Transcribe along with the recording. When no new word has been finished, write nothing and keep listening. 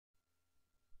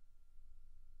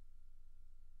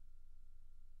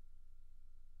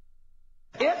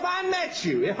If I met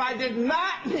you, if I did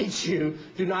not meet you,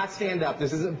 do not stand up.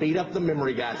 This isn't beat up the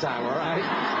memory guy time, all right?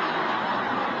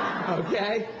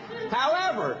 Okay?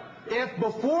 However, if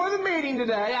before the meeting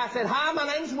today I said, hi, my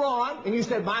name's Ron, and you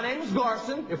said, my name is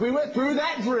Garson, if we went through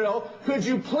that drill, could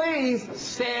you please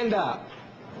stand up?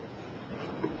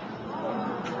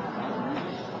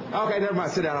 Okay, never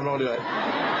mind. Sit down. I'm going to do it.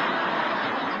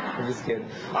 I'm just kidding.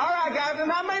 All right, guys, and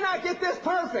I may not get this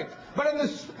perfect, but in the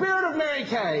spirit of Mary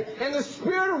Kay, in the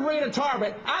spirit of Rita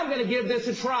Tarbett, I'm going to give this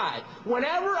a try.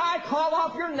 Whenever I call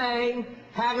off your name,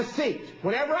 have a seat.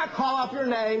 Whenever I call off your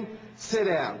name, sit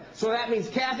down. So that means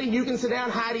Kathy, you can sit down.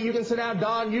 Heidi, you can sit down.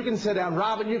 Dawn, you can sit down.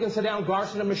 Robin, you can sit down.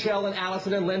 Garson and Michelle and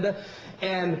Allison and Linda.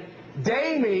 And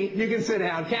Damie, you can sit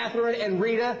down. Catherine and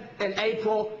Rita and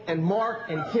April and Mark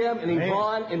and Kim and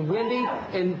Yvonne and Wendy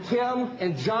and Kim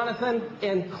and Jonathan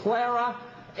and Clara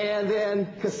and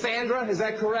then Cassandra, is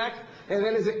that correct? And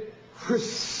then is it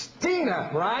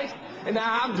Christina, right? And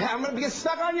now I'm going to get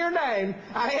stuck on your name.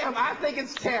 I think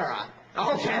it's Tara.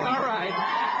 Okay, all right.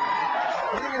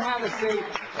 You can have a seat.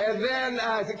 And then,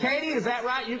 is it Katie? Is that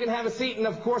right? You can have a seat. And,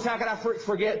 of course, how could I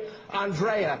forget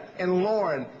Andrea and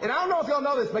Lauren? And I don't know if y'all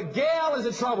know this, but Gail is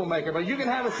a troublemaker. But you can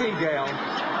have a seat, Gail.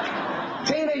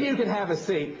 Tina, you can have a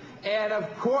seat. And,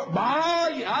 of course,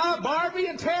 Barbie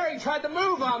and Terry tried to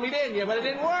move on me, didn't you? But it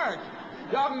didn't work.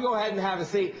 Y'all can go ahead and have a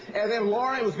seat. And then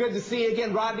Lauren, it was good to see you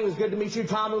again. Rodney, it was good to meet you.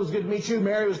 Tommy, it was good to meet you.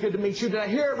 Mary, it was good to meet you. Did I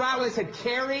hear it right when they said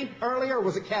Carrie earlier, or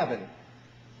was it Kevin?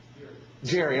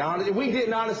 Jerry. We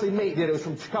didn't honestly meet, did it? It was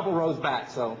from a couple rows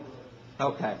back, so.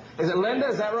 Okay. Is it Linda?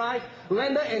 Is that right?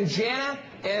 Linda and Jana,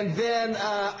 and then,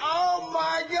 oh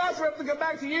my gosh, we have to go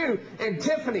back to you. And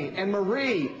Tiffany, and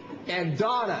Marie, and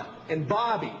Donna, and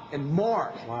Bobby, and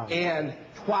Mark, and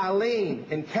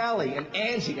Twileen, and Kelly, and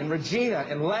Angie, and Regina,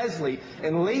 and Leslie,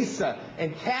 and Lisa,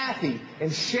 and Kathy, and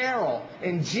Cheryl,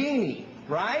 and Jeannie,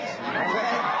 right?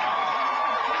 Okay.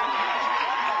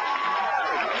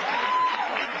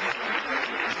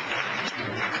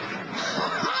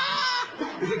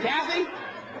 Is it Kathy?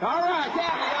 All right,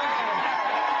 Kathy.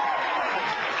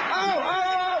 Okay.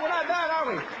 Oh, we're not done, are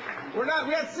we? We're not.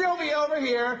 We got Sylvia over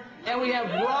here, and we have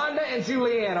Rhonda and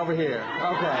Julianne over here.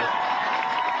 Okay.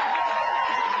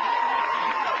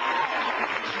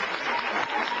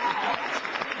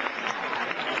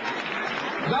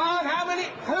 Don, how many?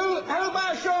 Who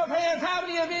by a show of hands? How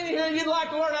many of you in here you'd like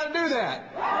to learn how to do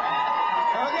that?